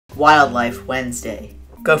Wildlife Wednesday.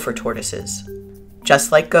 Gopher tortoises.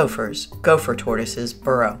 Just like gophers, gopher tortoises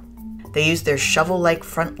burrow. They use their shovel-like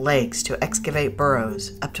front legs to excavate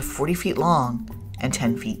burrows up to 40 feet long and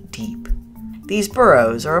 10 feet deep. These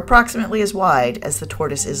burrows are approximately as wide as the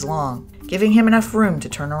tortoise is long, giving him enough room to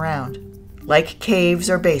turn around. Like caves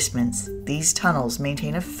or basements, these tunnels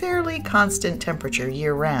maintain a fairly constant temperature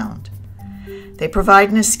year-round. They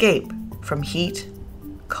provide an escape from heat,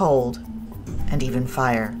 cold, and even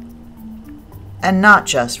fire. And not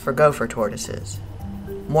just for gopher tortoises.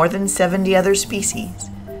 More than 70 other species,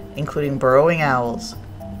 including burrowing owls,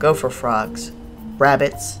 gopher frogs,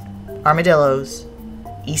 rabbits, armadillos,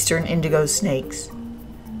 eastern indigo snakes,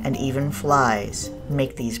 and even flies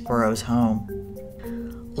make these burrows home.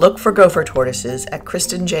 Look for gopher tortoises at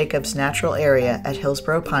Kristin Jacobs Natural Area at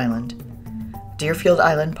Hillsboro, Pineland, Deerfield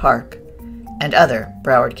Island Park, and other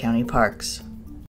Broward County parks.